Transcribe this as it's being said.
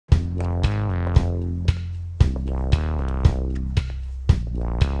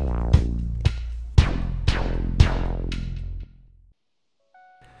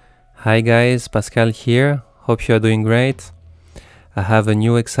Hi guys, Pascal here. Hope you are doing great. I have a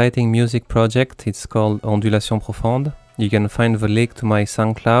new exciting music project. It's called Ondulation Profonde. You can find the link to my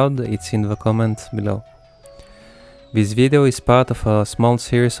SoundCloud. It's in the comment below. This video is part of a small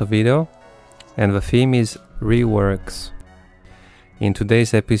series of videos, and the theme is Reworks. In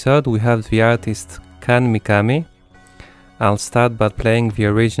today's episode we have the artist Mikami. I'll start by playing the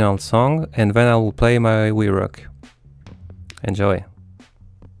original song and then I will play my rework. Enjoy!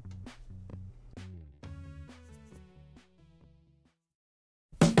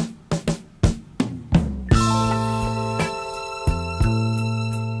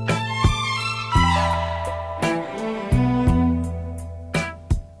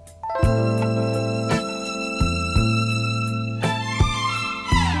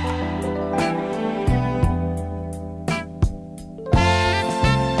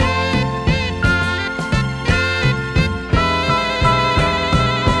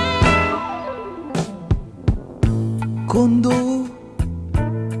今度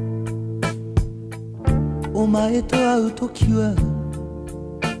お前と会うときは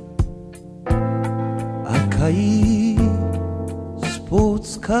赤いスポー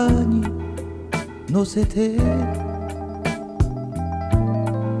ツカーに乗せて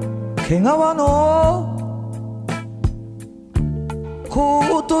毛皮のコ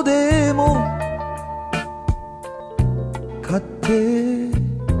ートでも買って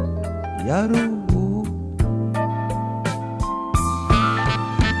やろう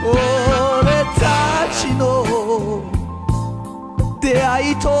俺たちの出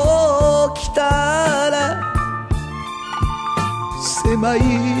会いときたら狭い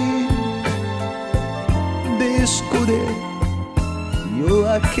ディスコで夜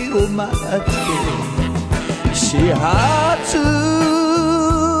明けを待って始発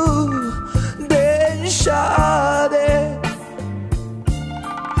電車で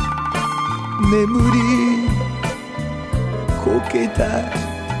眠りこけた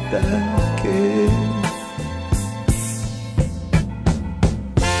だけ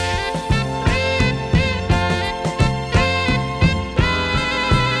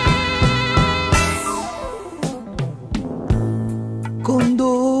今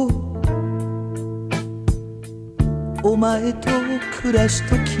度お前と暮らす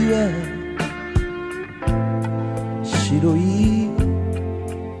ときは白い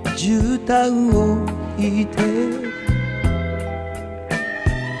絨毯を引いて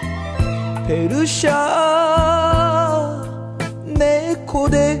ペルシャ猫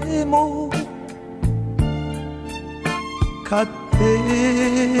でも飼って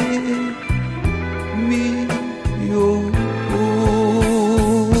みよう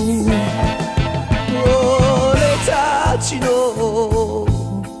俺たちの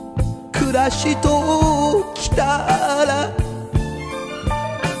暮らしときたら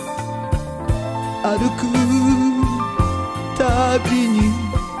歩くたびに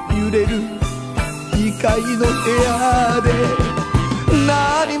揺れる2階の部屋で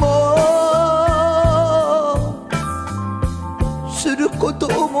何もするこ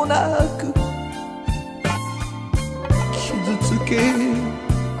ともなく傷つけ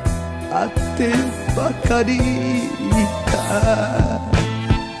合ってばかりか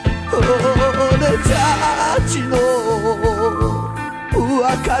俺たちの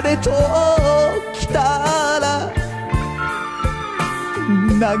別れときたら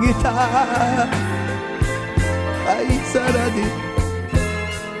投げた灰皿で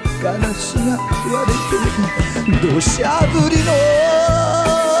ガラスが割れて土砂降りの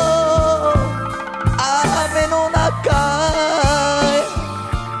雨の中へ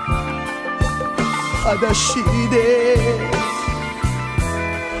裸足で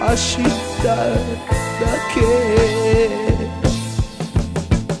走っただけ